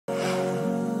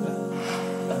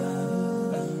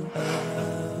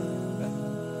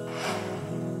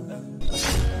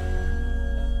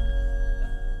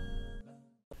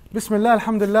Bismillah,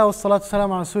 alhamdulillah, wa salatu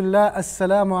salam ala rasulillah.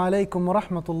 Assalamu alaikum wa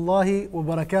rahmatullahi wa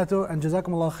barakatuh. And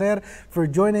jazakumullah khair for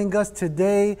joining us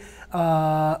today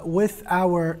with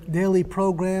our daily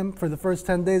program for the first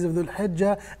 10 days of Dhul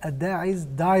Hijjah, a Da'i's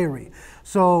Diary.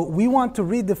 So we want to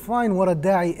redefine what a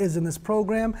Da'i is in this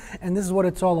program, and this is what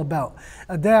it's all about.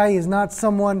 A Da'i is not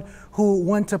someone who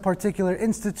went to a particular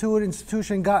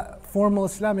institution, got formal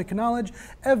Islamic knowledge.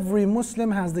 Every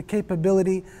Muslim has the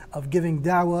capability of giving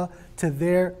da'wah to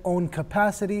their own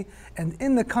capacity and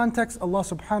in the context Allah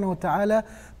subhanahu wa ta'ala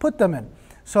put them in.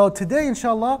 So today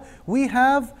inshallah we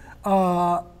have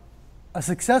a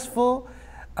successful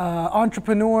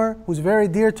entrepreneur who's very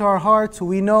dear to our hearts, who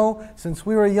we know since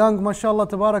we were young, mashallah,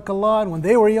 tabarakallah, and when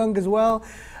they were young as well.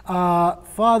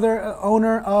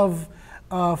 Owner of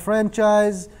a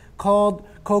franchise called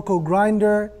Cocoa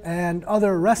Grinder and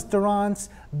other restaurants,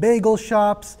 bagel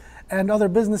shops, and other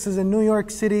businesses in New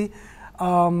York City.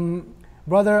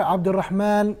 Brother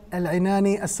AbdulRahman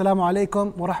Elenani, Assalamu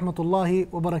alaikum wa rahmatullahi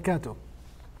wa barakatuh.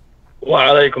 Wa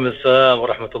alaikum assalam wa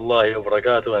rahmatullahi wa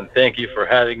barakatuh, and thank you for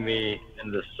having me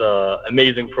in this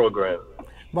amazing program.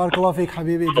 Barakallah feek,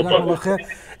 Habibi. Jazakallah khair.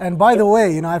 And by the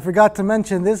way, I forgot to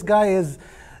mention, this guy is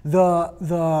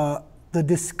the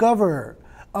discoverer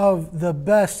of the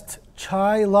best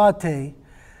chai latte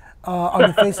on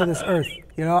the face of this earth.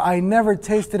 I never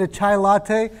tasted a chai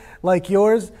latte like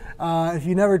yours. If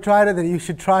you never tried it, then you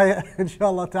should try it,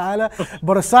 inshallah ta'ala.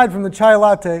 But aside from the chai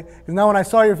latte, because now when I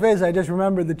saw your face, I just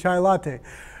remembered the chai latte,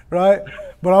 right?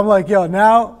 But I'm like,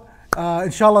 now,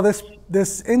 inshallah,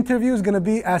 this interview is going to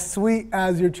be as sweet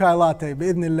as your chai latte,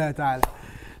 bi'idhnillah ta'ala.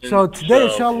 So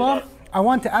today, inshallah, I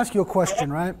want to ask you a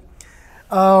question, right?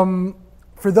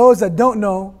 For those that don't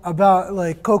know about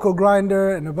like Cocoa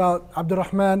Grinder and about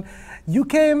AbdulRahman, you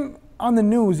came on the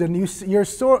news and your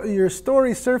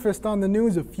story surfaced on the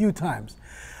news a few times.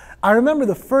 I remember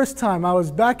the first time I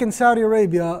was back in Saudi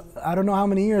Arabia, I don't know how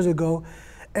many years ago,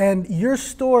 and your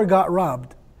store got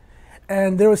robbed.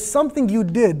 And there was something you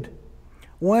did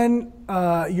when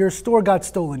your store got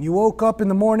stolen. You woke up in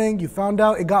the morning, you found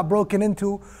out it got broken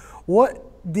into.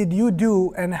 What did you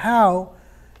do and how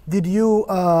did you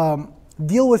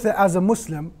deal with it as a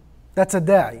Muslim that's a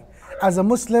da'i, as a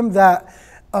Muslim that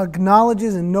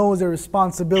acknowledges and knows their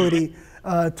responsibility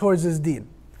towards his deen?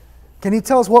 Can you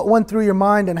tell us what went through your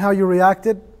mind and how you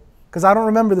reacted? Because I don't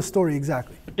remember the story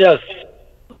exactly. Yes,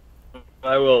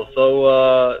 I will.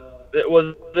 So it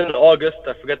was in August,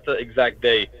 I forget the exact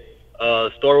day.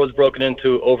 Store was broken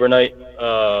into overnight.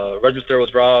 Register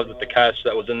was robbed with the cash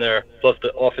that was in there, plus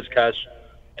the office cash.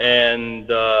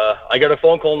 And I got a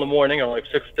phone call in the morning around like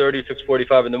 6:30,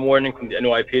 6:45 in the morning from the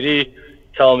NYPD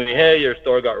telling me, hey, your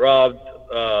store got robbed,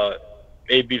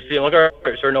 ABC. I'm like, all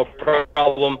right, sure, no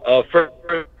problem. First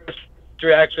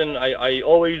reaction, I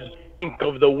always think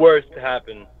of the worst to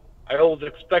happen. I always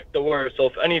expect the worst. So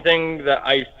if anything that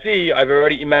I see, I've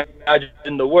already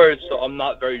imagined the worst, so I'm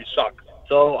not very shocked.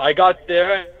 So I got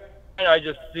there, and I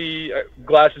just see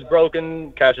glass is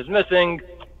broken, cash is missing.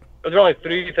 It was around like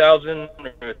 3,000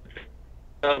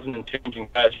 and changing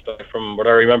cash from what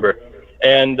I remember.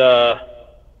 And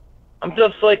I'm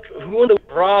just like, who would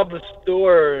rob a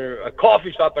store, a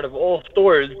coffee shop out of all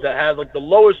stores that has like the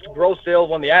lowest gross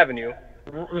sales on the avenue?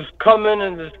 Just come in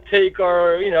and just take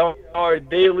our, our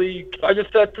daily. I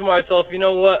just said to myself, you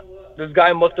know what? This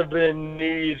guy must have been in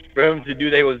need for him to do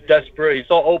that. He was desperate. He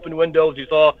saw open windows. He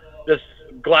saw this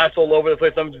glass all over the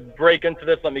place. Let me just break into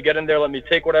this. Let me get in there. Let me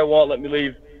take what I want. Let me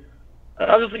leave. And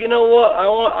I was just like, you know what?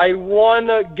 I want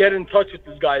to get in touch with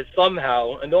this guy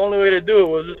somehow. And the only way to do it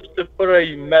was just to put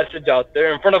a message out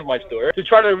there in front of my store to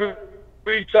try to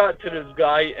reach out to this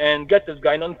guy and get this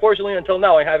guy. And unfortunately, until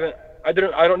now, I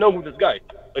don't know who this guy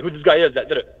is that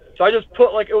did it. So I just put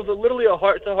it was literally a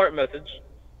heart-to-heart message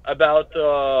about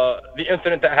the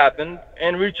incident that happened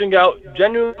and reaching out,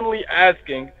 genuinely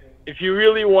asking if he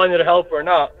really wanted help or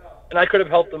not. And I could have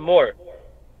helped him more.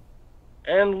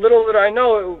 And little did I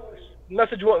know,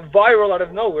 message went viral out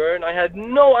of nowhere, and I had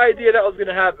no idea that was going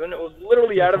to happen. It was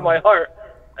literally out of my heart.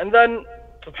 And then,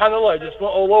 subhanAllah, I just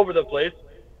went all over the place.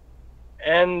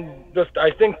 And just, I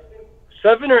think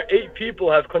 7 or 8 people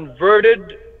have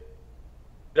converted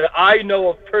that I know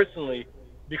of personally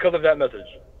because of that message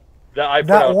that I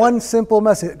put out That one simple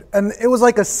message. And it was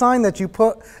like a sign that you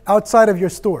put outside of your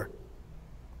store.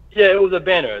 Yeah, it was a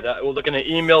banner. It was like in an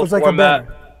email it was like format. A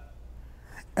banner.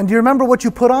 And do you remember what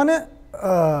you put on it?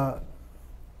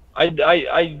 I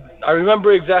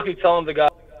remember exactly telling the guy,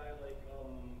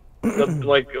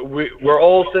 we're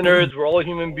all sinners, we're all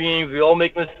human beings, we all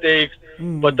make mistakes,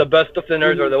 but the best of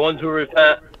sinners are the ones who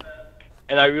repent.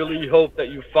 And I really hope that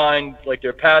you find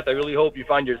your path. I really hope you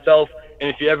find yourself And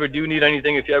if you ever do need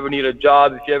anything, if you ever need a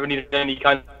job, if you ever need any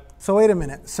kind. So wait a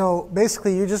minute. So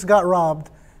basically, you just got robbed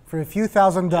for a few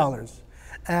 $1,000s,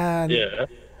 and Yeah.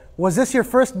 was this your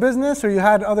first business, or you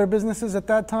had other businesses at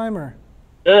that time, or?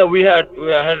 Yeah,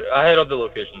 I had other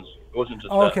locations. It wasn't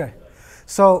just that. Okay,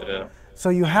 so Yeah. so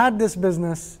you had this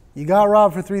business. You got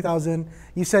robbed for 3,000.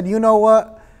 You said, you know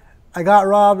what? I got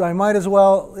robbed. I might as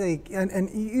well. Like, and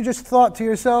you just thought to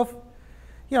yourself,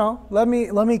 you know, let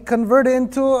me convert it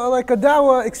into like a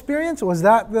dawah experience. Was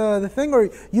that the thing, or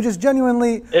you just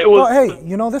genuinely thought, hey,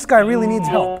 you know, this guy really needs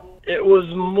help? It was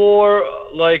more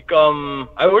like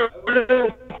I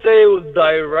wouldn't say it was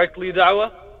directly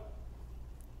da'wah.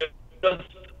 Just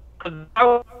because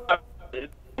da'wah is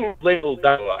labeled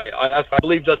da'wah. I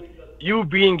believe just you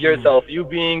being yourself, you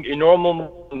being a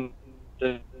normal Muslim,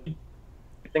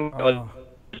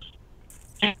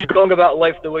 going about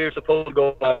life the way you're supposed to go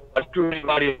about.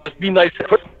 Just be nice to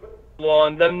people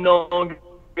and them know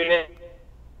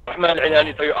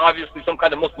Elenani, so you're obviously some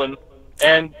kind of Muslim,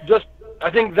 and just I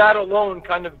think that alone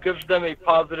kind of gives them a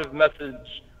positive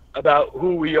message about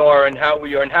who we are and how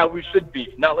we should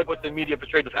be, not like what the media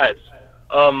portrayed us as.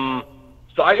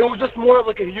 It was just more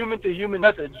like a human-to-human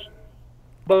message.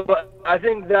 But I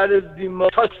think that is the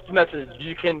most touched message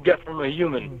you can get from a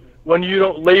human when you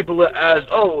don't label it as,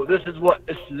 oh, this is what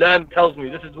Islam tells me,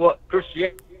 this is what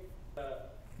Christianity.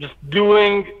 Just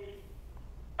doing,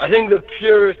 I think, the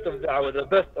purest of da'wah, the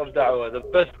best of da'wah, the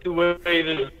best way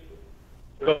to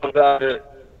go about it,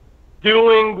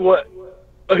 doing what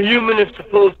a human is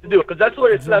supposed to do, because that's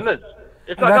what Islam is.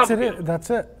 It's not complicated.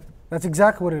 That's it. That's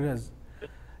exactly what it is.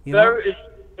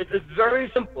 It's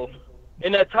very simple.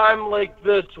 In a time like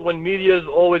this, when media is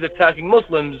always attacking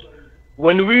Muslims,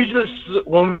 when we just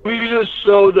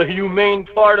show the humane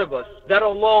part of us, that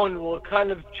alone will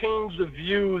kind of change the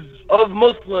views of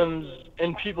Muslims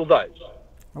in people's eyes.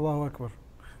 Allahu Akbar.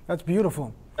 That's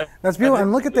beautiful. That's beautiful.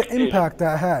 And look at the impact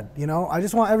that had. You know, I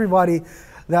just want everybody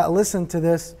that listened to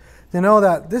this to know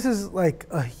that this is like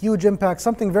a huge impact.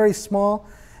 Something very small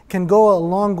can go a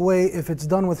long way if it's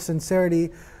done with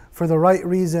sincerity, for the right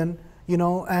reason, you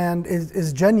know, and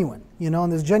is genuine, you know,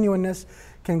 and this genuineness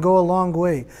can go a long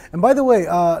way. And by the way,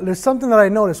 there's something that I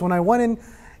noticed when I went in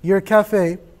your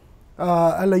cafe.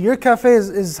 Your cafe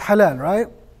is halal, right?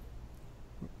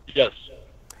 Yes.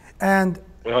 And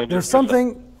 100%. there's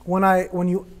something when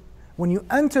you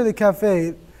enter the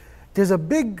cafe, there's a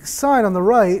big sign on the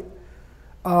right,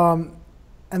 and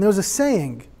there's a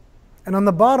saying, and on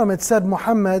the bottom it said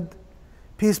Muhammad,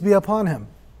 peace be upon him.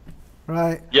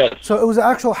 Right? Yes. So it was an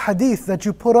actual hadith that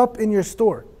you put up in your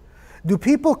store. Do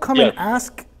people come and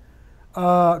ask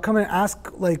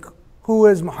like, who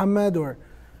is Muhammad, or?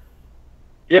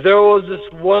 Yeah, there was this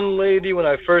one lady when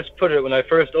I first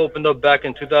opened up back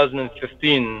in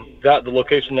 2015, the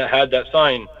location that had that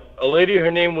sign. A lady,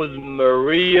 her name was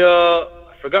Maria,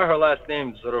 I forgot her last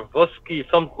name, Zorovoski,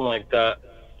 something like that.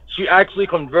 She actually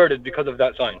converted because of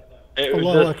that sign. It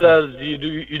just says you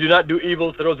do not do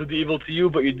evil to those who do evil to you,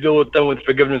 but you deal with them with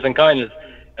forgiveness and kindness.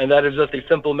 And that is just a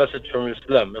simple message from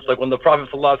Islam. It's like when the Prophet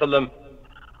ﷺ,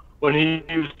 when he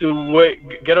used to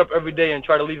get up every day and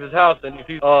try to leave his house, and he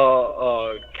sees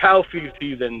cow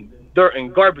feces and dirt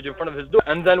and garbage in front of his door.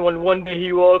 And then when one day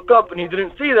he woke up and he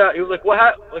didn't see that, he was like,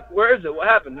 where is it? What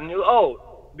happened? And he was,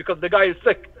 because the guy is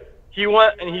sick. He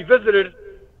went and he visited,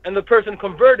 and the person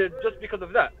converted just because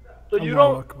of that. So you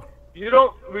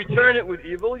don't return it with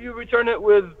evil, you return it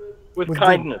with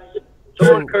kindness.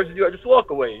 Someone curses you, I just walk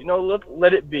away. You know,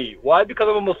 let it be. Why? Because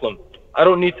I'm a Muslim. I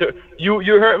don't need to. You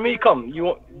hurt me? Come.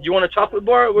 You want a chocolate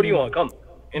bar? What do you want? Come.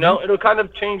 You know, it'll kind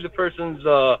of change the person's.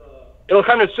 It'll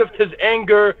kind of shift his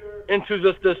anger into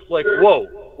just this like, whoa,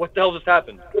 what the hell just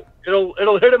happened?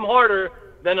 It'll hit him harder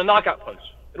than a knockout punch.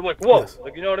 It'll be like, whoa,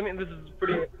 like, you know what I mean? This is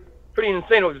pretty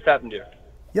insane what just happened here.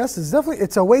 Yes,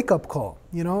 it's a wake-up call.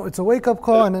 You know, it's a wake-up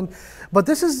call, but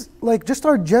this is like just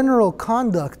our general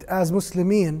conduct as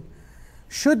Muslimin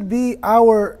should be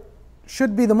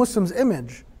the Muslim's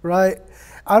image, right?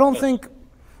 I don't think,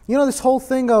 you know, this whole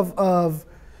thing of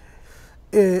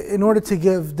in order to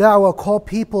give da'wah, call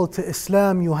people to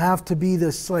Islam, you have to be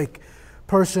this like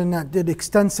person that did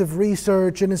extensive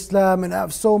research in Islam and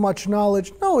have so much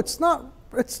knowledge. No, it's not.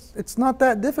 It's not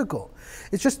that difficult.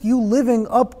 It's just you living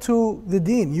up to the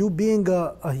deen, you being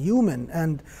a human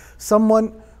and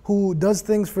someone who does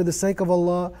things for the sake of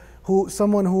Allah,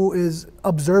 someone who is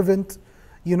observant,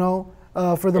 you know,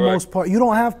 for the most part. You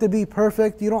don't have to be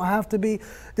perfect. You don't have to be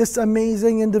this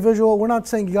amazing individual. We're not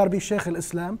saying you got to be Shaykh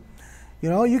al-Islam. You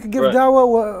know, you could give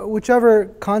da'wah whichever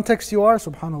context you are,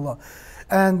 subhanAllah.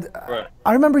 And Right.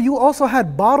 I remember you also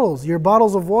had bottles, your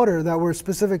bottles of water that were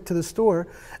specific to the store,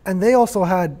 and they also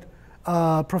had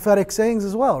prophetic sayings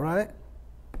as well, right?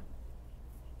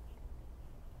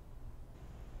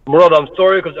 Morad, I'm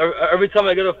sorry, because every time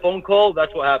I get a phone call,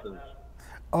 that's what happens.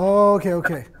 Oh, okay,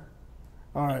 okay.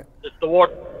 All right. It's the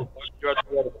water. You're at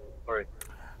the water. Sorry.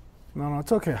 No,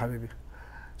 it's okay, Habibi.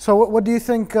 So what do you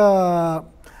think, I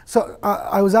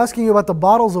was asking you about the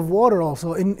bottles of water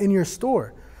also in your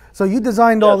store. So you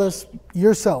designed all this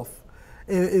yourself.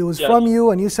 It was from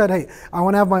you, and you said, hey, I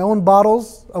want to have my own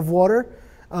bottles of water,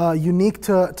 unique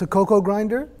to Cocoa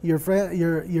Grinder, your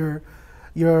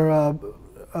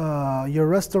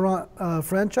restaurant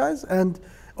franchise,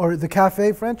 or the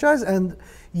cafe franchise, and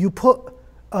you put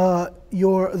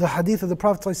the hadith of the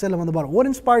Prophet ﷺ on the bottle. What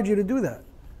inspired you to do that?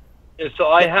 Yeah, so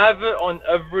I have it on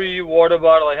every water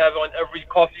bottle. I have it on every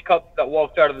coffee cup that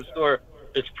walks out of the store.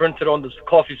 It's printed on this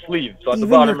coffee sleeve. So at Even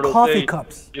the bottom your it'll coffee say,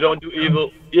 cups. you don't do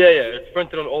evil. Yeah, it's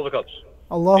printed on all the cups.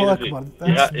 Allahu Akbar.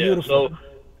 That's beautiful. So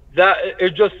that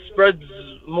it just spreads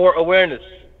more awareness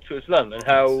to Islam and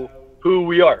who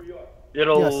we are.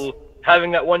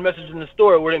 Having that one message in the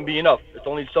store wouldn't be enough. It's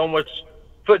only so much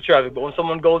foot traffic. But when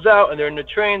someone goes out and they're in the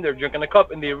train, they're drinking a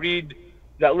cup and they read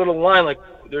that little line, like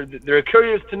they're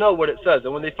curious to know what it says.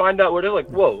 And when they find out what it is, like,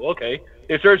 whoa, okay.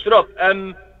 They search it up.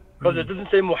 Because it doesn't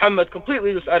say Muhammad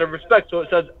completely, just out of respect. So it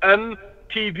says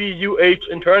MTBUH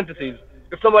in parentheses.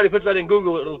 If somebody puts that in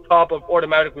Google, it'll pop up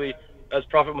automatically as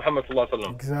Prophet Mohammed sallallahu alaihi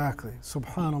wasallam. Exactly.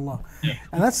 Subhanallah.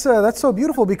 And that's so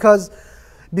beautiful because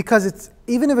it's,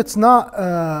 even if it's not,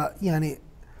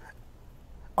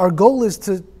 our goal is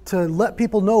to let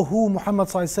people know who Muhammad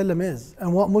sallallahu alaihi wasallam is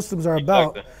and what Muslims are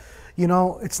about. Exactly.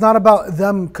 It's not about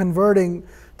them converting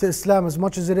to Islam as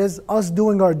much as it is us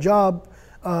doing our job,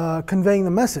 conveying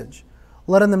the message,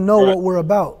 letting them know what we're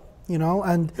about.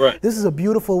 And this is a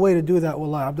beautiful way to do that,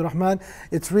 Wallah, AbdulRahman.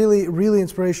 It's really, really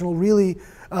inspirational, really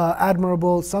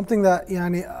admirable. Something that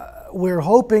we're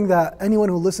hoping that anyone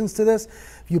who listens to this,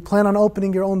 if you plan on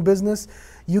opening your own business,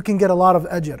 you can get a lot of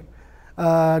ajr.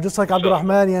 Just like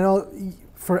AbdulRahman,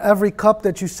 for every cup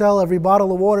that you sell, every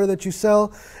bottle of water that you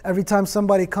sell, every time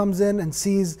somebody comes in and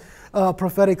sees a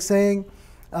prophetic saying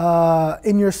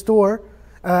in your store.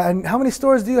 And how many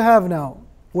stores do you have now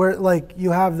where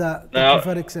you have the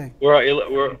prophetic saying? We're at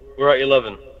 11.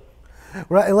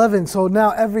 We're at 11. So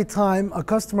now every time a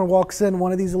customer walks in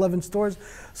one of these 11 stores,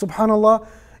 subhanallah,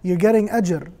 you're getting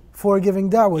ajr for giving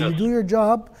da'wah. You do your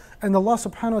job, and Allah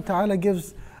subhanahu wa ta'ala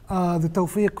gives the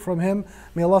tawfiq from Him.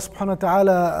 May Allah subhanahu wa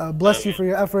ta'ala bless you for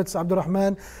your efforts,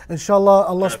 AbdulRahman. Inshallah,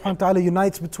 Allah subhanahu wa ta'ala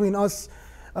unites between us,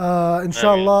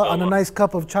 inshallah, on a nice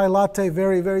cup of chai latte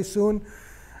very, very soon.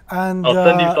 And I'll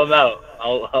send you some out.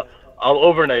 I'll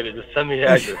overnight it. Just send me the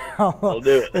address. I'll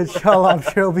do it. Inshallah, I'm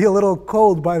sure it'll be a little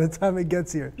cold by the time it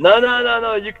gets here. No.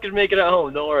 You can make it at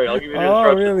home. Don't worry. I'll give you the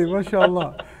instructions. Oh, really?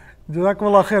 MashaAllah.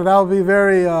 Jazakumullah khair. That'll be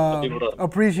very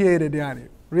appreciated,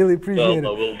 Really appreciate it.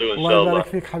 We'll do it, Allah barak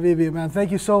fik, Habibi, man.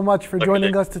 Thank you so much for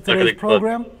joining us to today's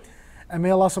program. And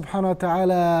may Allah subhanahu wa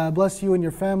ta'ala bless you and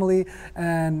your family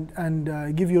and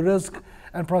give you rizq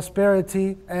and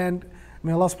prosperity. And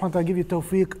may Allah subhanahu wa ta'ala give you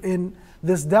tawfiq in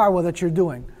this da'wah that you're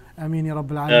doing. Ameen ya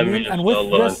Rabbil Alameen. And with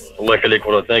this,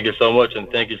 thank you so much, and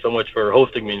thank you so much for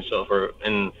hosting me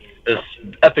in this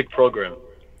epic program.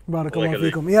 Barakallahu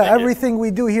feekum. Yeah, everything we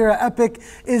do here at Epic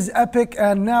is epic.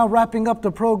 And now wrapping up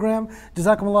the program,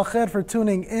 Jazakumullah khair for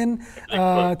tuning in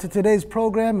to today's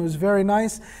program. It was very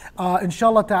nice.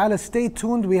 Inshallah ta'ala, stay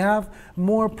tuned. We have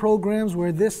more programs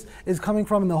where this is coming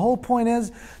from. And the whole point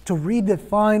is to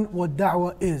redefine what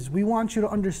da'wah is. We want you to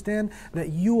understand that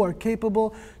you are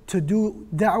capable to do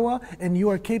da'wah, and you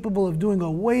are capable of doing a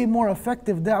way more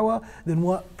effective da'wah than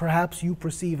what perhaps you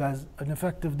perceive as an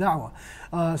effective da'wah.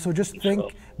 So just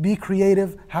think, be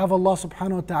creative, have Allah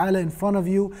subhanahu wa ta'ala in front of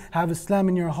you, have Islam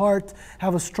in your heart,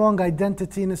 have a strong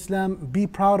identity in Islam, be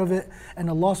proud of it, and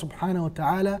Allah subhanahu wa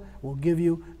ta'ala will give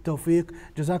you tawfiq.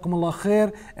 Jazakumullah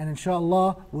khair, and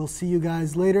inshallah we'll see you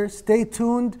guys later. Stay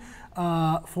tuned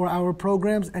for our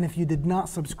programs, and if you did not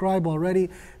subscribe already,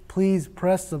 please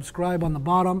press subscribe on the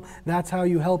bottom. That's how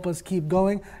you help us keep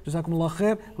going. Jazakumullah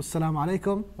khair. Wassalamu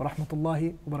alaikum wa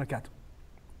rahmatullahi wa barakatuh.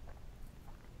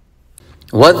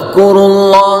 واذكروا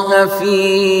الله في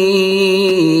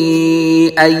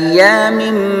أيام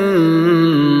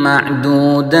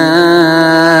معدودات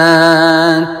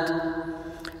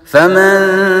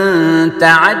فمن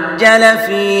تعجل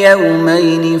في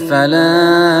يومين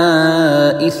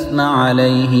فلا إثم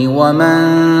عليه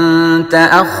ومن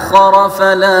تأخر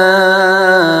فلا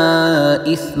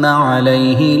إثم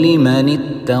عليه لمن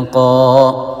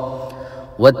اتقى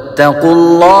واتقوا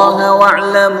الله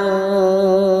واعلموا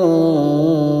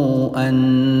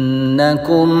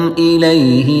إنكم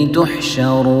إليه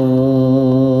تحشرون.